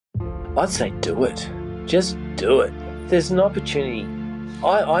I'd say do it. Just do it. There's an opportunity.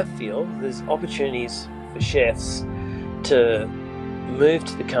 I feel there's opportunities for chefs to move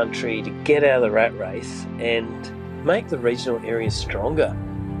to the country, to get out of the rat race and make the regional areas stronger.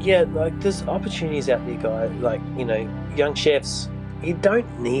 Yeah, like there's opportunities out there, guys. Like, you know, young chefs, you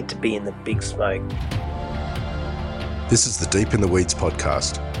don't need to be in the big smoke. This is the Deep in the Weeds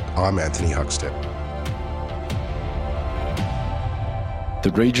podcast. I'm Anthony Huckstep.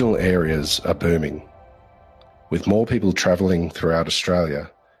 The regional areas are booming. With more people travelling throughout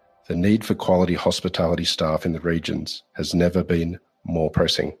Australia, the need for quality hospitality staff in the regions has never been more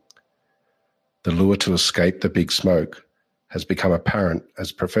pressing. The lure to escape the big smoke has become apparent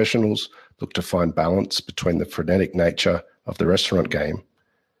as professionals look to find balance between the frenetic nature of the restaurant game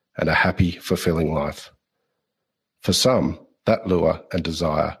and a happy, fulfilling life. For some, that lure and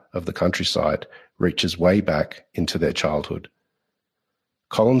desire of the countryside reaches way back into their childhood.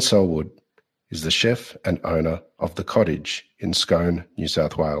 Colin Selwood is the chef and owner of The Cottage in Scone, New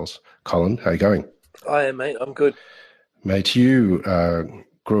South Wales. Colin, how are you going? Hi, mate. I'm good. Mate, you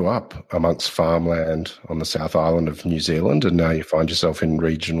grew up amongst farmland on the South Island of New Zealand, and now you find yourself in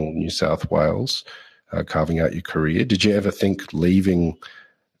regional New South Wales, carving out your career. Did you ever think leaving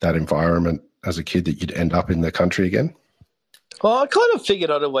that environment as a kid that you'd end up in the country again? Well, I kind of figured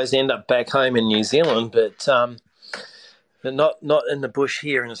I'd always end up back home in New Zealand, but not in the bush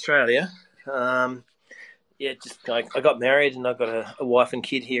here in Australia. I got married and I've got a wife and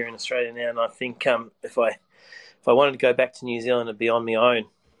kid here in Australia now, and I think if I wanted to go back to New Zealand, it'd be on my own.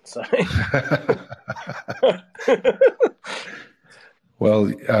 So,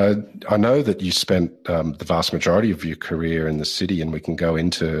 well, I know that you spent the vast majority of your career in the city, and we can go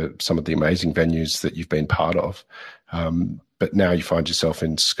into some of the amazing venues that you've been part of. But now you find yourself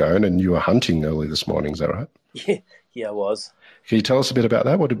in Scone, and you were hunting early this morning. Is that right? Yeah, I was. Can you tell us a bit about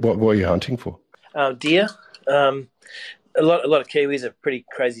that? What were you hunting for? Deer. A lot of Kiwis are pretty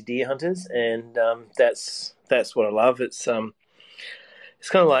crazy deer hunters, and that's what I love. It's kind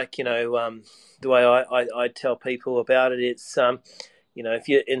of like, you know, the way I tell people about it. It's you know, if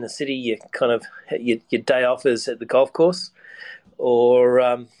you're in the city, you kind of your day off is at the golf course,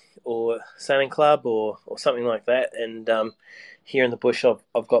 or sailing club, or something like that, and here in the bush,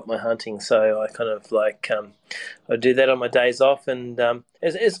 I've got my hunting, so I kind of like I do that on my days off, and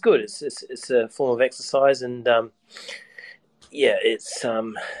it's good. It's a form of exercise, and yeah, it's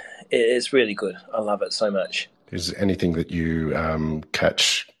really good. I love it so much. Is there anything that you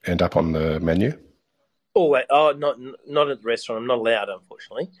end up on the menu? Not at the restaurant. I'm not allowed,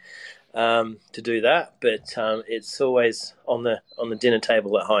 unfortunately, to do that. But it's always on the dinner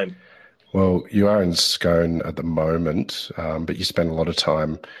table at home. Well, you are in Scone at the moment, but you spend a lot of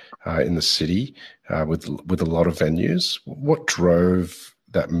time in the city with a lot of venues. What drove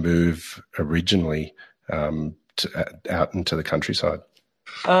that move originally out into the countryside?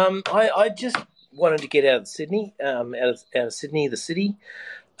 I just wanted to get out of Sydney, out of Sydney, the city.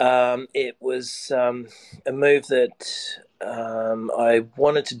 It was a move that I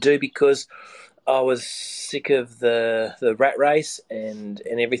wanted to do because I was sick of the rat race and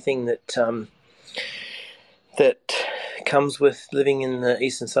everything that comes with living in the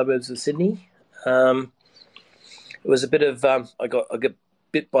eastern suburbs of Sydney. It was a bit of I got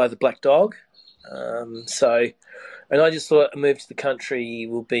bit by the black dog, and I just thought a move to the country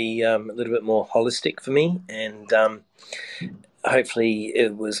will be a little bit more holistic for me, and hopefully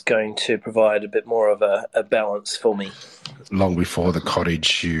it was going to provide a bit more of a balance for me. Long before The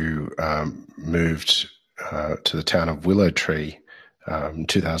Cottage, you moved to the town of Willow Tree in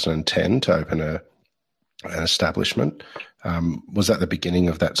 2010 to open an establishment. Was that the beginning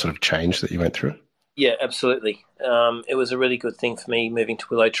of that sort of change that you went through? Yeah, absolutely. It was a really good thing for me moving to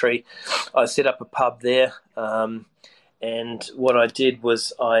Willow Tree. I set up a pub there, and what I did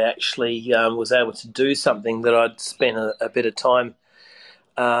was I actually was able to do something that I'd spent a bit of time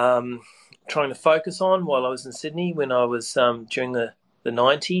trying to focus on while I was in Sydney when I was during the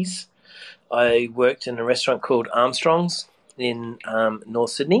 90s. I worked in a restaurant called Armstrong's in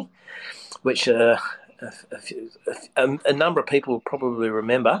North Sydney, which a number of people will probably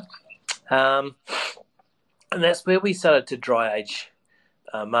remember. And that's where we started to dry age.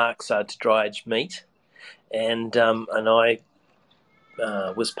 Mark started to dry age meat, and I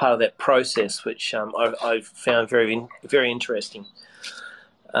was part of that process, which I found very, very interesting.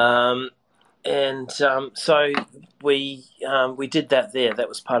 So we did that there. That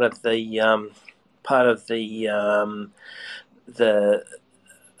was part of the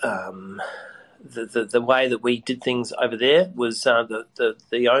the way that we did things over there was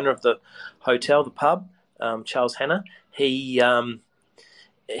the owner of the hotel, the pub, Charles Hanna. He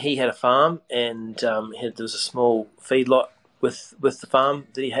he had a farm, and there was a small feedlot with the farm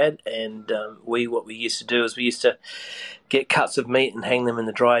that he had, and what we used to do is we used to get cuts of meat and hang them in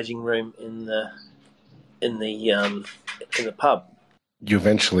the dry aging room in the pub. You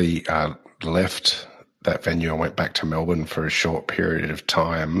eventually left that venue and went back to Melbourne for a short period of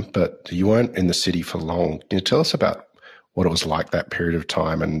time, but you weren't in the city for long. Can you tell us about what it was like that period of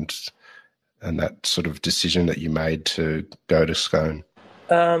time and that sort of decision that you made to go to Scone?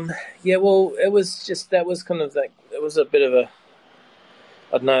 Yeah, well, it was kind of like, it was a bit of a,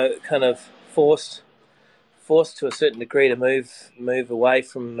 I don't know, kind of forced to a certain degree to move away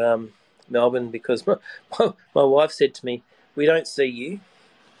from Melbourne, because my wife said to me, "We don't see you.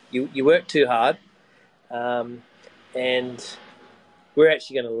 You work too hard, and we're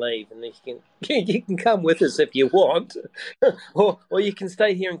actually going to leave, and you can you can come with us if you want, or you can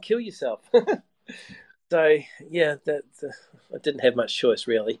stay here and kill yourself." So yeah, I didn't have much choice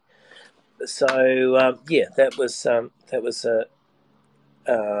really. So yeah, that was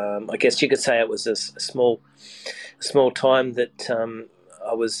I guess you could say it was a small time that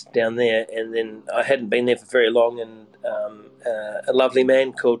I was down there, and then I hadn't been there for very long, and a lovely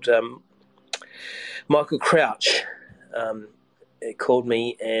man called Michael Crouch called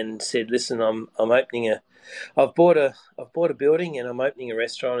me and said, "Listen, I'm opening I've bought a building, and I'm opening a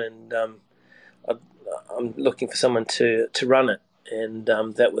restaurant, and I'm looking for someone to run it." And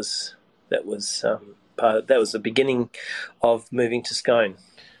that was the beginning of moving to Scone.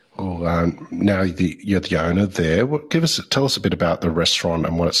 Well, now you're the owner there. Tell us a bit about the restaurant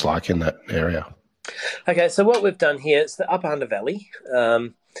and what it's like in that area. Okay, so what we've done here is the Upper Hunter Valley.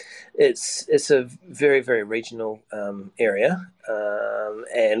 It's a very, very regional area,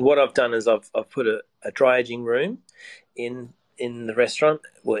 and what I've done is I've put a dry aging room in the restaurant,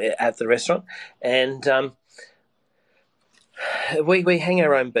 well, at the restaurant, and we hang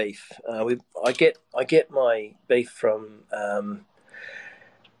our own beef. I get my beef from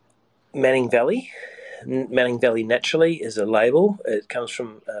Manning Valley. Manning Valley Naturally is a label. It comes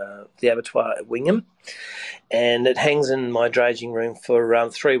from the abattoir at Wingham, and it hangs in my dry aging room for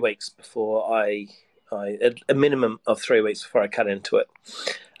around 3 weeks before a minimum of 3 weeks before I cut into it.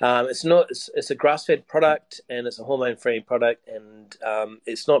 It's a grass-fed product, and it's a hormone-free product, and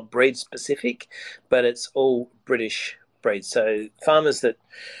it's not breed specific, but it's all British breeds. So farmers that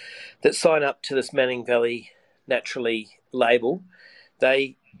sign up to this Manning Valley Naturally label,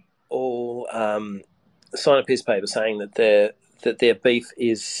 they all sign a piece of paper saying that their beef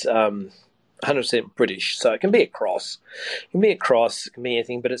is 100% British. So it can be a cross. It can be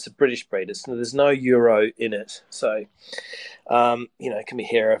anything, but it's a British breed. There's no Euro in it. So, it can be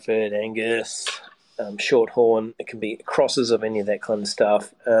Hereford, Angus, Shorthorn. It can be crosses of any of that kind of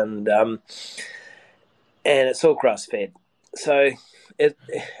stuff. And it's all grass-fed. So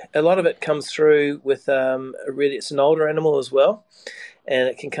a lot of it comes through with it's an older animal as well, and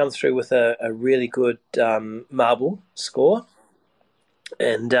it can come through with a really good marble score.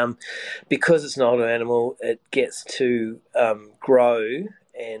 And because it's an older animal, it gets to grow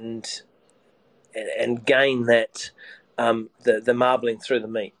and gain that the marbling through the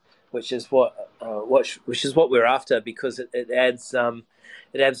meat, which is what we're after, because it adds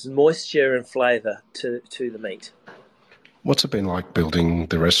moisture and flavour to the meat. What's it been like building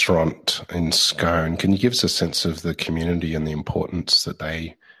the restaurant in Scone? Can you give us a sense of the community and the importance that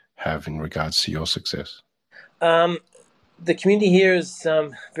they have in regards to your success? The community here is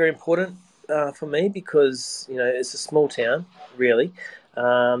very important for me, because it's a small town, really.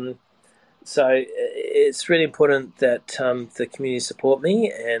 So it's really important that the community support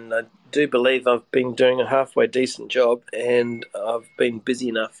me, and I do believe I've been doing a halfway decent job, and I've been busy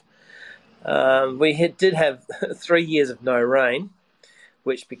enough. We did have 3 years of no rain,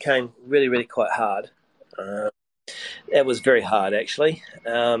 which became really, really quite hard. It was very hard, actually.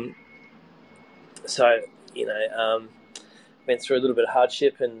 Went through a little bit of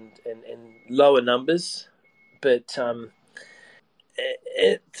hardship and lower numbers, but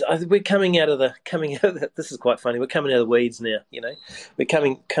we're coming out of the. This is quite funny. We're coming out of the weeds now. We're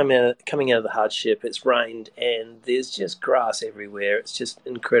coming out of the hardship. It's rained, and there's just grass everywhere. It's just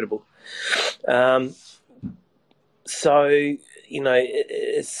incredible. It's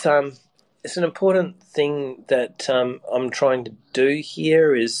an important thing that I'm trying to do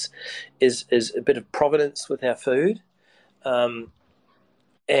here is a bit of provenance with our food, and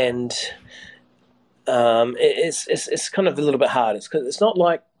it's kind of a little bit hard. It's not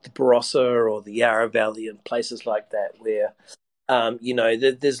like the Barossa or the Yarra Valley and places like that where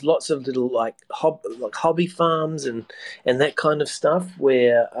there's lots of little like hobby farms and that kind of stuff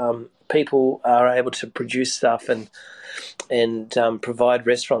where people are able to produce stuff and and provide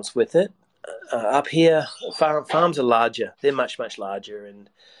restaurants with it. Up here, farms are larger. They're much, much larger, and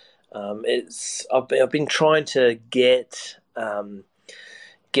I've been trying to get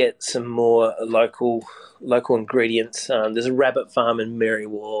some more local ingredients. There's a rabbit farm in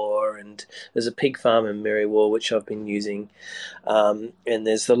Merriwa, and there's a pig farm in Merriwa, which I've been using. And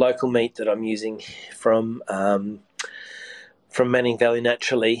there's the local meat that I'm using from Manning Valley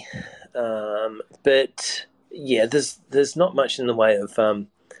Naturally. But yeah, there's not much in the way of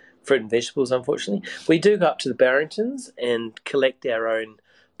fruit and vegetables, unfortunately. We do go up to the Barringtons and collect our own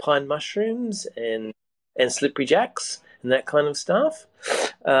pine mushrooms and slippery jacks and that kind of stuff.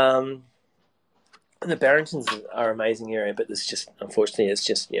 And the Barringtons are an amazing area, but unfortunately,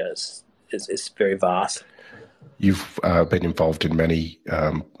 it's very vast. You've been involved in many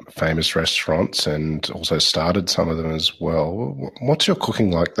famous restaurants and also started some of them as well. What's your cooking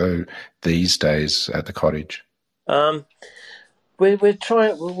like, though, these days at the cottage? We're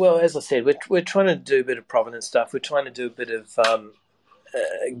trying. Well, as I said, we're trying to do a bit of Provenance stuff. We're trying to do a bit of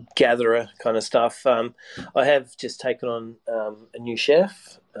gatherer kind of stuff. I have just taken on a new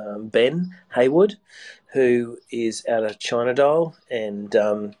chef, Ben Haywood, who is out of Chinadale, and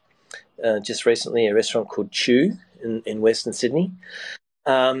just recently a restaurant called Chew in Western Sydney.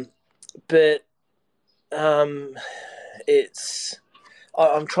 But I'm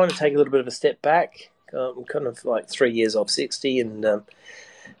trying to take a little bit of a step back. I'm kind of like 3 years off 60, and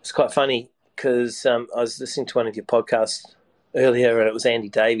it's quite funny because I was listening to one of your podcasts earlier, and it was Andy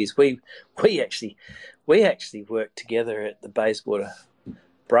Davies. We actually worked together at the Bayswater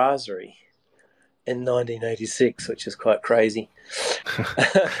Brasserie in 1986, which is quite crazy.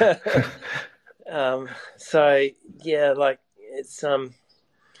 So yeah, like it's been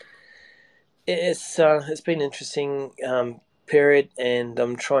an interesting period, and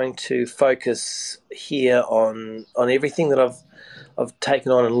I'm trying to focus here on everything that I've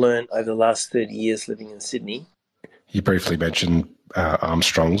taken on and learned over the last 30 years living in Sydney. You briefly mentioned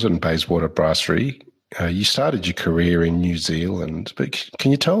Armstrong's and Bayswater Brasserie. You started your career in New Zealand, but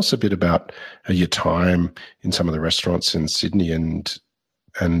can you tell us a bit about your time in some of the restaurants in Sydney and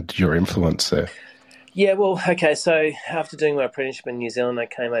your influence there? Yeah, well, okay, so after doing my apprenticeship in New Zealand, I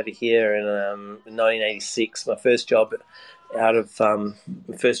came over here in 1986. My first job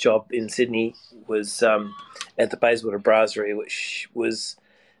in Sydney was at the Bayswater Brasserie, which was,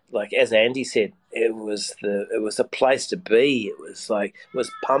 like as Andy said, it was a place to be. It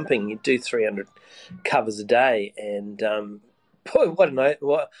was pumping. You'd do 300 covers a day, and boy, what an eye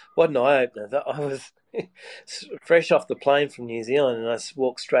opener! I was fresh off the plane from New Zealand, and I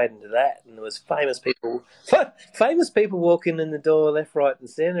walked straight into that, and there was famous people walking in the door left, right, and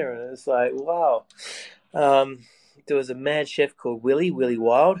centre, and it was like, wow. There was a mad chef called Willie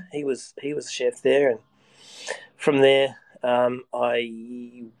Wild. He was a chef there, and from there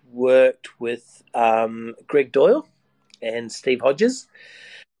I worked with Greg Doyle and Steve Hodges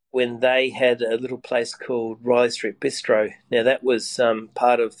when they had a little place called Riley Street Bistro. Now that was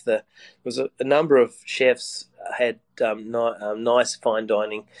part of a number of chefs had nice fine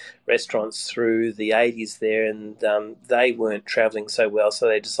dining restaurants through the 80s there, and they weren't travelling so well, so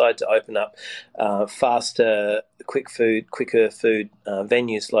they decided to open up quicker food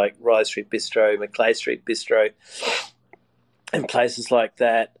venues like Riley Street Bistro, Macleay Street Bistro, and places like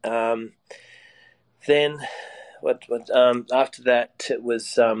that. Then after that, it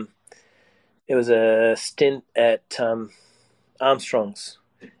was a stint at Armstrong's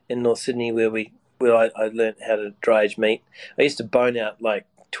in North Sydney where I learnt how to dry age meat. I used to bone out like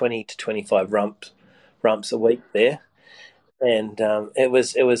 20 to 25 rumps a week there, and that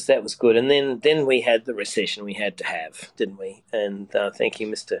was good. And then we had the recession we had to have, didn't we? And thank you,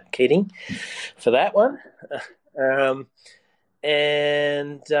 Mr. Keating, for that one.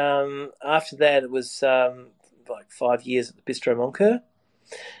 And after that, it was like 5 years at the Bistro Moncur,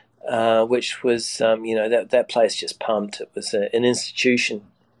 which was that place just pumped. It was an institution.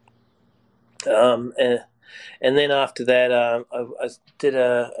 And then after that, I did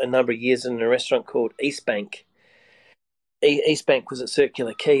a number of years in a restaurant called East Bank. East Bank was at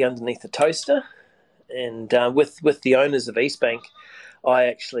Circular Quay underneath the toaster, and with the owners of East Bank, I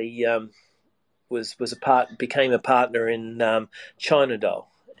actually became a partner in Chinadale,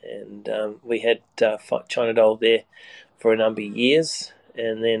 and we had Chinadale there for a number of years,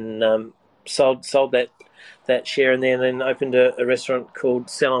 and then sold that share, and then opened a restaurant called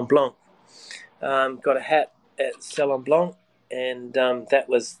Salon Blanc. Got a hat at Salon Blanc, and that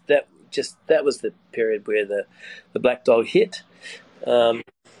was the period where the Black Dog hit. And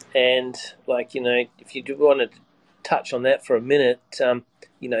if you wanted touch on that for a minute,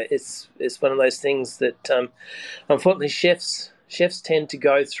 it's one of those things that unfortunately chefs tend to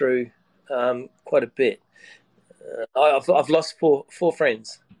go through quite a bit. I've lost four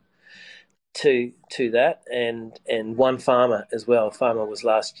friends to that, and one farmer as well. Farmer was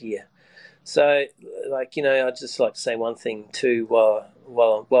last year. So, I'd just like to say one thing too while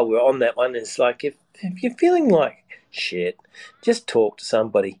we're on that one is like if you're feeling like shit, just talk to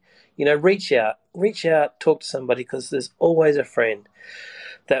somebody. Reach out, talk to somebody because there's always a friend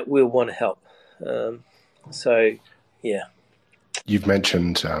that will want to help. So, yeah. You've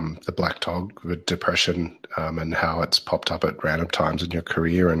mentioned the black dog with depression and how it's popped up at random times in your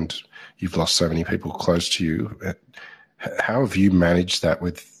career, and you've lost so many people close to you. How have you managed that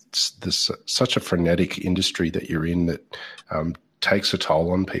with such a frenetic industry that you're in that takes a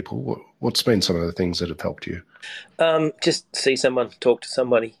toll on people? What's been some of the things that have helped you? Just see someone, talk to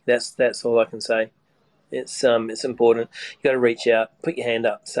somebody. That's all I can say. It's important. You got to reach out, put your hand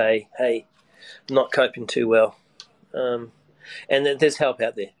up, say, "Hey, I'm not coping too well." And there's help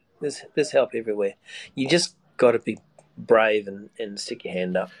out there. There's help everywhere. You just got to be brave and stick your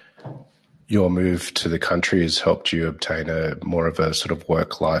hand up. Your move to the country has helped you obtain more of a sort of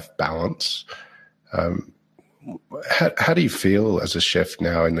work-life balance. How do you feel as a chef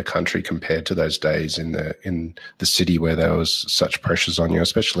now in the country compared to those days in the city where there was such pressures on you,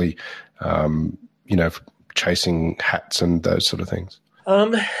 especially chasing hats and those sort of things?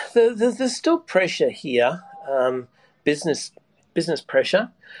 There's still pressure here, business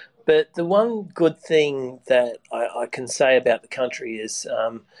pressure. But the one good thing that I can say about the country is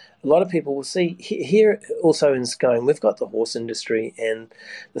a lot of people will see here also in Scone, we've got the horse industry and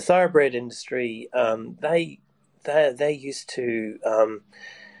the thoroughbred industry. They used to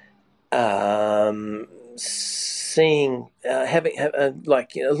seeing having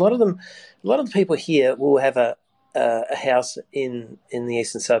like a lot of the people here will have a house in the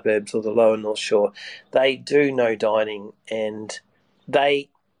eastern suburbs or the lower North Shore. They do no dining, and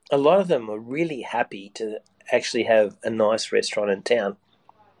a lot of them are really happy to actually have a nice restaurant in town.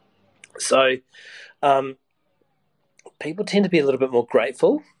 So people tend to be a little bit more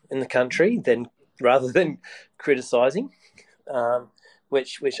grateful in the country rather than criticising,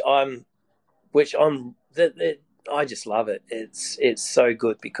 which I just love it. It's so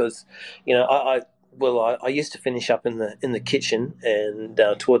good because I used to finish up in the kitchen and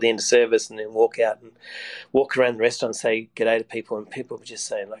toward the end of service, and then walk around the restaurant and say g'day to people, and people would just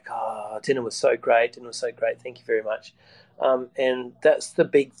say like, "Oh, dinner was so great. Thank you very much." And that's the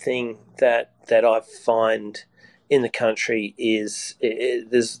big thing that I find in the country is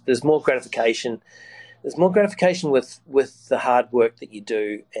there's more gratification. There's more gratification with the hard work that you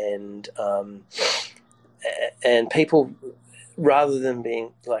do, and people, rather than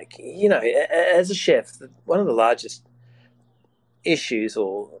being like, as a chef, one of the largest issues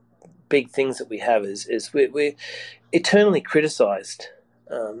or big things that we have is we're eternally criticised,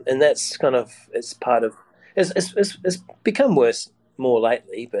 and that's kind of it's become worse more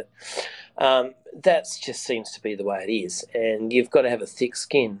lately, but that just seems to be the way it is, and you've got to have a thick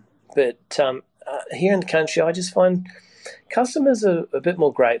skin. But here in the country, I just find customers are a bit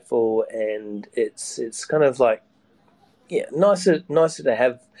more grateful, and it's kind of like, nicer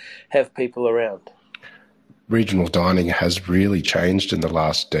to have people around. Regional dining has really changed in the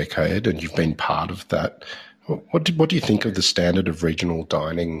last decade, and you've been part of that. What do you think of the standard of regional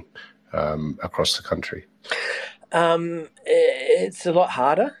dining across the country? It's a lot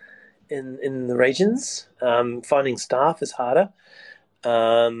harder in the regions. Finding staff is harder,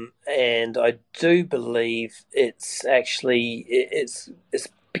 and I do believe it's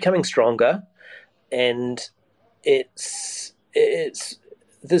becoming stronger, and there's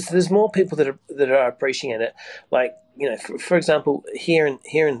more people that are appreciating it. Like, for example, here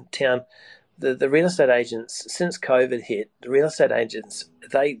in town, the real estate agents, since COVID hit, the real estate agents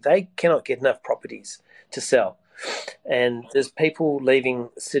they cannot get enough properties to sell, and there's people leaving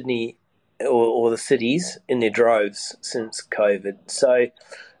Sydney or the cities in their droves since COVID. So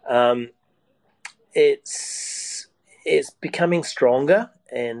it's becoming stronger,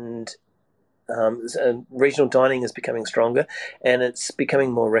 and regional dining is becoming stronger, and it's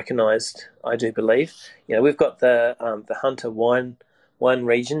becoming more recognised, I do believe. We've got the Hunter wine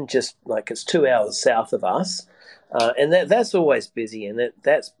region, just like it's 2 hours south of us, and that's always busy, and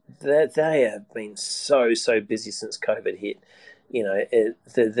they have been so busy since COVID hit.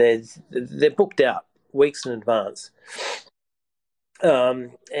 They're booked out weeks in advance.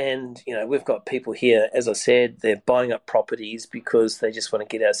 And we've got people here, as I said, they're buying up properties because they just want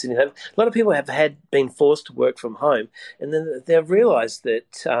to get out of Sydney. A lot of people have been forced to work from home, and then they've realised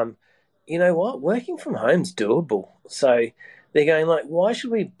that you know what, working from home's doable. So they're going like, why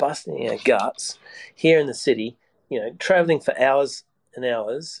should we bust in our guts here in the city, traveling for hours and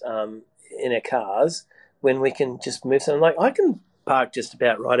hours in our cars when we can just move something? Like, I can park just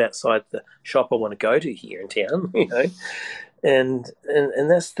about right outside the shop I want to go to here in town, and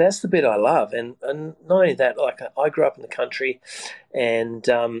that's the bit I love. And not only that, like, I grew up in the country, and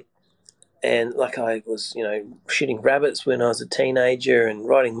like, I was, shooting rabbits when I was a teenager and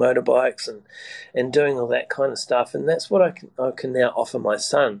riding motorbikes and doing all that kind of stuff. And that's what I can now offer my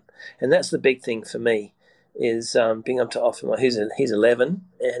son. And that's the big thing for me, is being able to offer he's 11,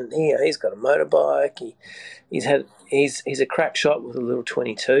 and he's got a motorbike. He's a crack shot with a little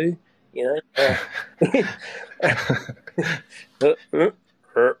 22,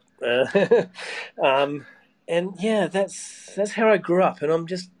 and yeah, that's how I grew up, and I'm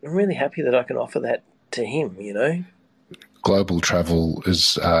really happy that I can offer that to him. Global travel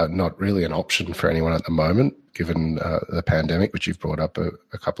is not really an option for anyone at the moment, given the pandemic, which you've brought up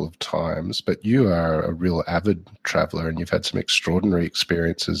a couple of times. But you are a real avid traveller, and you've had some extraordinary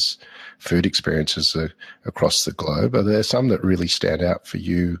experiences, food experiences across the globe. Are there some that really stand out for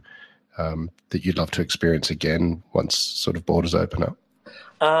you that you'd love to experience again once sort of borders open up?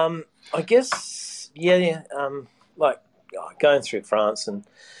 I guess, yeah. Like, going through France and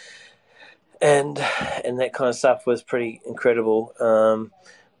that kind of stuff was pretty incredible.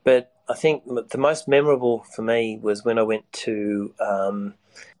 But I think the most memorable for me was when I went to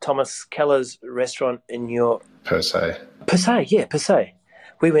Thomas Keller's restaurant in New York. Per se. Per se.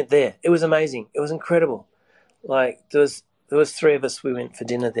 We went there. It was amazing. It was incredible. Like, there was three of us. We went for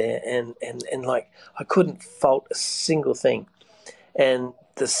dinner there, and like, I couldn't fault a single thing. And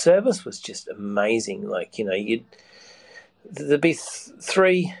the service was just amazing. Like, there'd be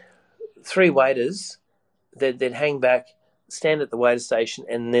three waiters. They'd hang back, stand at the waiter station,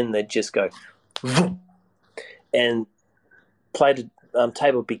 and then they'd just go, and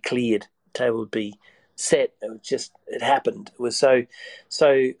table would be cleared, table would be set. It happened. It was so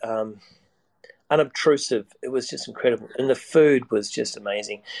unobtrusive. It was just incredible, and the food was just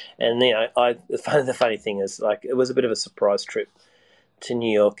amazing. And the funny thing is, like, it was a bit of a surprise trip to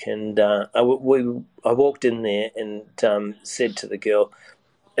New York, and I walked in there and said to the girl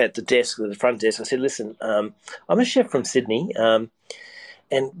at the front desk, I said, "Listen, I'm a chef from Sydney, and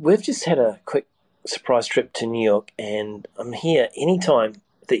we've just had a quick surprise trip to New York, and I'm here anytime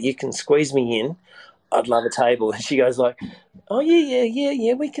that you can squeeze me in. I'd love a table." And she goes like, "Oh,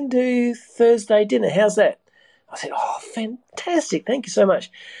 yeah, we can do Thursday dinner. How's that?" I said, "Oh, fantastic. Thank you so much."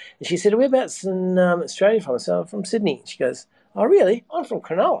 And she said, "Whereabouts in Australia from?" I said, "I'm from Sydney." She goes, "Oh, really? I'm from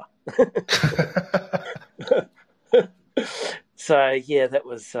Cronulla." So yeah, that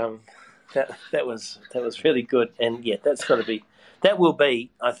was really good, and yeah, that will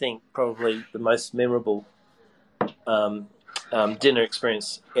be, I think, probably the most memorable dinner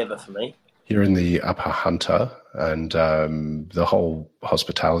experience ever for me. You're in the Upper Hunter, and the whole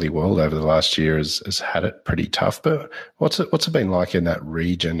hospitality world over the last year has had it pretty tough. But what's it been like in that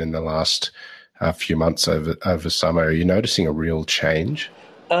region in the last few months over summer? Are you noticing a real change?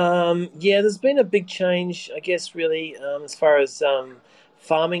 Yeah, there's been a big change, I guess, really, as far as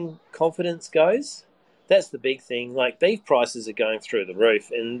farming confidence goes. That's the big thing. Like, beef prices are going through the roof,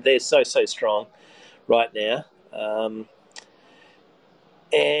 and they're so strong right now.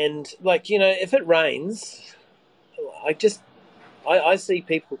 And, like, if it rains, I see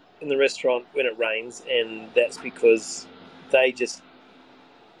people in the restaurant when it rains, and that's because it's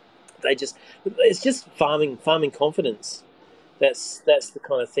just farming confidence. That's the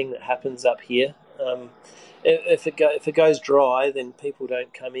kind of thing that happens up here. If it goes dry, then people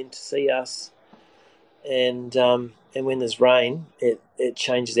don't come in to see us, and when there's rain, it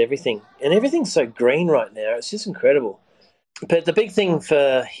changes everything, and everything's so green right now. It's just incredible. But the big thing for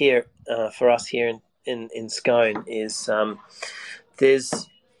us here in Scone is there's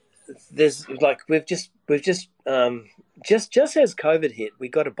like, we've just as COVID hit, we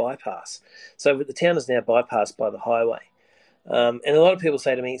got a bypass, so the town is now bypassed by the highway. And a lot of people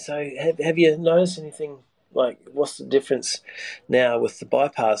say to me, "So have you noticed anything? Like, what's the difference now with the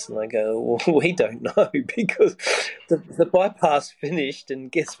bypass?" And I go, "Well, we don't know, because the bypass finished,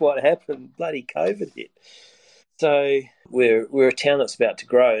 and guess what happened? Bloody COVID hit." So we're a town that's about to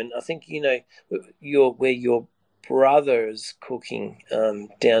grow, and I think where your brother is cooking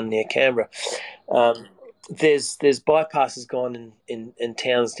down near Canberra. There's bypasses gone in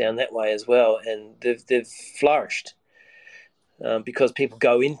towns down that way as well, and they've flourished. Because people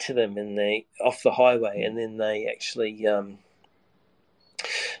go into them and they off the highway, and then they actually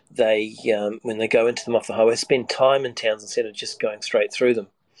when they go into them off the highway, spend time in towns instead of just going straight through them.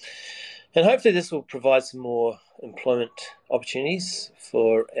 And hopefully this will provide some more employment opportunities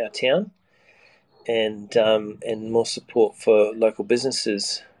for our town, and more support for local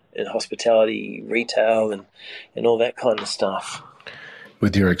businesses in hospitality, retail, and all that kind of stuff.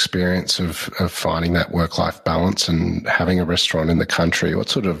 With your experience of finding that work-life balance and having a restaurant in the country, what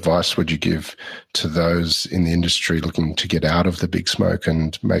sort of advice would you give to those in the industry looking to get out of the big smoke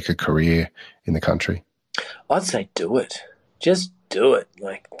and make a career in the country? I'd say do it. Just do it.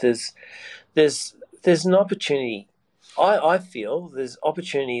 Like there's an opportunity. I feel there's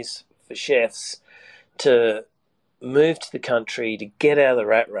opportunities for chefs to move to the country, to get out of the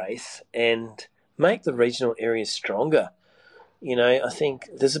rat race and make the regional areas stronger. You know, I think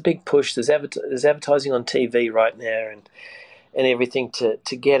there's a big push. There's advertising on TV right now and everything to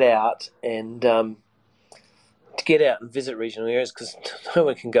get out and visit regional areas, because no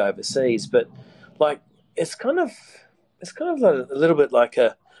one can go overseas. But like it's kind of a little bit like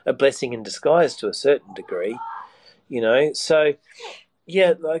a blessing in disguise to a certain degree, you know. So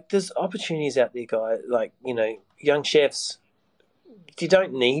yeah, like there's opportunities out there, guys. Like, you know, young chefs. You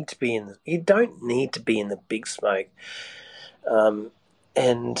don't need to be in the big smoke. And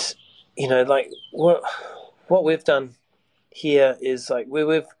you know, like what we've done here is like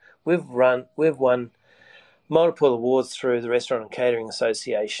we've won multiple awards through the Restaurant and Catering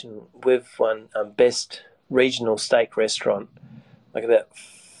Association. We've won best regional steak restaurant like about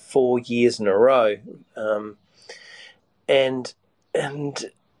 4 years in a row, and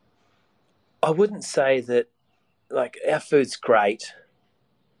I wouldn't say that like our food's great.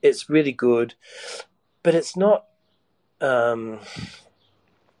 It's really good, but it's not.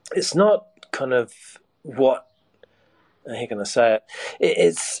 It's not kind of what, how can I say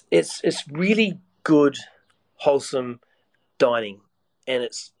it? It's really good, wholesome dining, and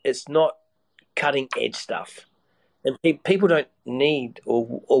it's not cutting edge stuff. And people don't need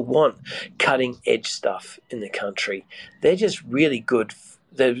or want cutting edge stuff in the country. They're just really good.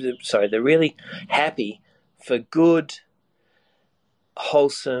 They're really happy for good,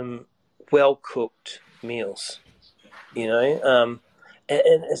 wholesome, well cooked meals. You know,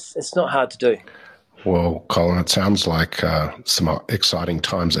 and it's not hard to do. Well, Colin, it sounds like some exciting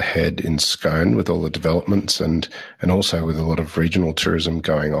times ahead in Scone with all the developments and also with a lot of regional tourism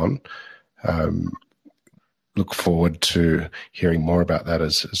going on. Look forward to hearing more about that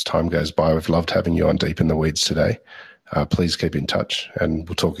as time goes by. We've loved having you on Deep in the Weeds today. Please keep in touch, and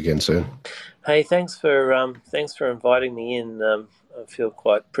we'll talk again soon. Hey, thanks for inviting me in. I feel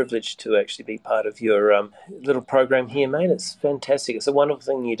quite privileged to actually be part of your little program here, mate. It's fantastic. It's a wonderful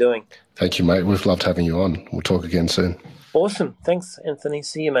thing you're doing. Thank you, mate. We've loved having you on. We'll talk again soon. Awesome. Thanks, Anthony.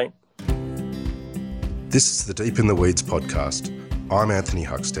 See you, mate. This is the Deep in the Weeds podcast. I'm Anthony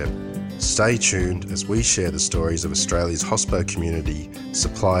Huckstep. Stay tuned as we share the stories of Australia's hospo community,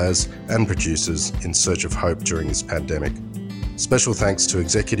 suppliers and producers in search of hope during this pandemic. Special thanks to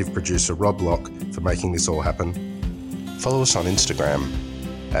executive producer Rob Locke for making this all happen. Follow us on Instagram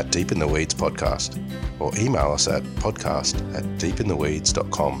at Deep in the Weeds Podcast, or email us at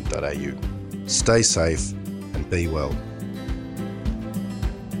podcast@deepintheweeds.com.au. Stay safe and be well.